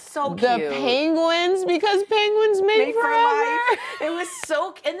 So cute. The penguins, because penguins made forever. Life. It was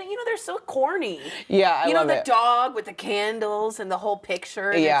so, and then, they're so corny. Yeah, I love the it. dog with the candles and the whole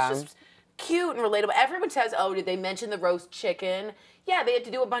picture. And Yeah. It's just cute and relatable. Everyone says, oh, did they mention the roast chicken? Yeah, they had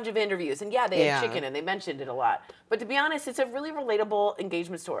to do a bunch of interviews, and yeah, they had chicken, and they mentioned it a lot. But to be honest, it's a really relatable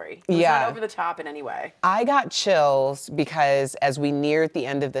engagement story. It's not over the top in any way. I got chills because as we neared the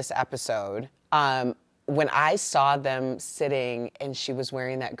end of this episode, when I saw them sitting and she was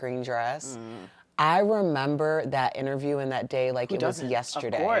wearing that green dress, I remember that interview and that day like it was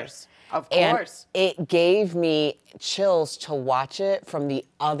yesterday. Of course. Of and course. It gave me chills to watch it from the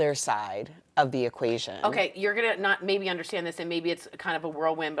other side of the equation. Okay, you're gonna not maybe understand this, and maybe it's kind of a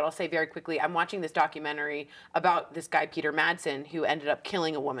whirlwind, but I'll say very quickly, I'm watching this documentary about this guy, Peter Madsen, who ended up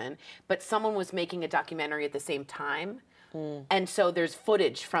killing a woman, but someone was making a documentary at the same time. And so there's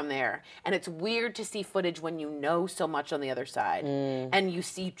footage from there. And it's weird to see footage when you know so much on the other side. And you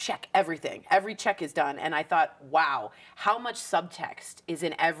check everything. Every check is done. And I thought, wow, how much subtext is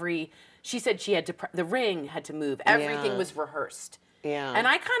in every... She said she had to... The ring had to move. Everything was rehearsed. Yeah. And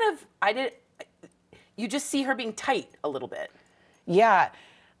I did... You just see her being tight a little bit. Yeah.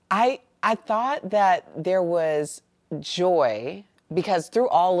 I thought that there was joy... Because through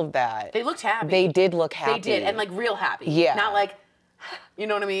all of that... They looked happy. They did look happy. They did, and like real happy. Yeah. Not like, you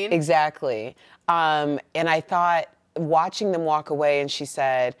know what I mean? Exactly. And I thought, watching them walk away, and she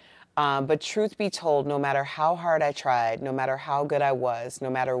said, but truth be told, no matter how hard I tried, no matter how good I was, no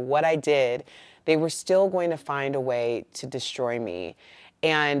matter what I did, they were still going to find a way to destroy me.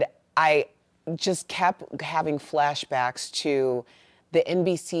 And I just kept having flashbacks to the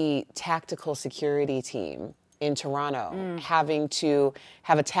NBC tactical security team in Toronto, having to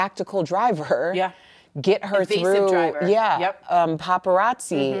have a tactical driver get her through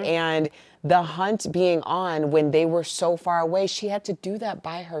paparazzi, and the hunt being on when they were so far away. She had to do that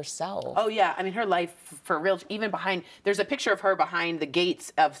by herself. Oh yeah, I mean her life for real, even behind, there's a picture of her behind the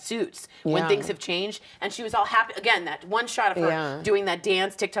gates of Suits when things have changed, and she was all happy. Again, that one shot of her doing that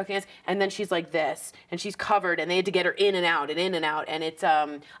dance, TikTok dance, and then she's like this, and she's covered, and they had to get her in and out, and it's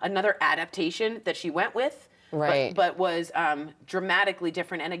another adaptation that she went with. Right. But was dramatically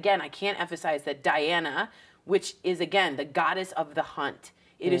different. And again, I can't emphasize that Diana, which is, again, the goddess of the hunt.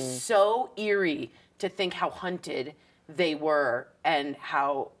 It is so eerie to think how hunted they were and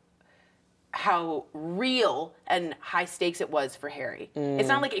how real and high stakes it was for Harry. It's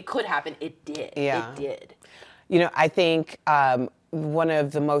not like it could happen. It did. Yeah. It did. You know, I think one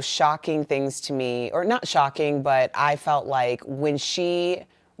of the most shocking things to me, or not shocking, but I felt like when she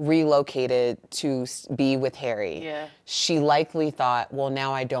relocated to be with Harry, she likely thought, well,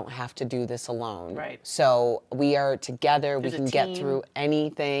 now I don't have to do this alone. Right. So we are together, we can get through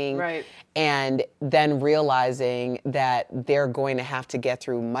anything. Right. And then realizing that they're going to have to get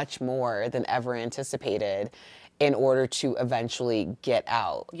through much more than ever anticipated in order to eventually get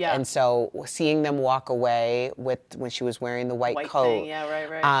out. Yeah. And so seeing them walk away with when she was wearing the white coat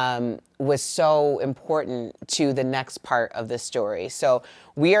was so important to the next part of the story. So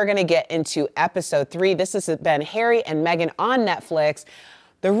we are gonna get into episode 3. This has been Harry and Meghan on Netflix.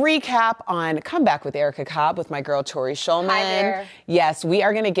 The recap on Come Back with Erica Cobb with my girl Tory Shulman. Hi there. Yes, we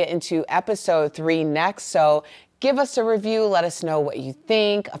are gonna get into episode 3 next. So give us a review. Let us know what you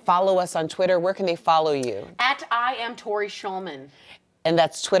think. Follow us on Twitter. Where can they follow you? At I am Tory Shulman. And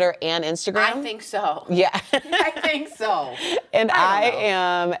that's Twitter and Instagram? I think so. Yeah. I think so. And I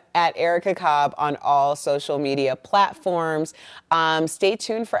am at Erica Cobb on all social media platforms. Stay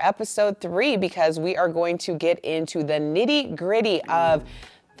tuned for episode 3 because we are going to get into the nitty-gritty of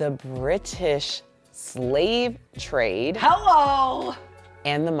the British slave trade. Hello.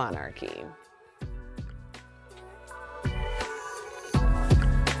 And the monarchy.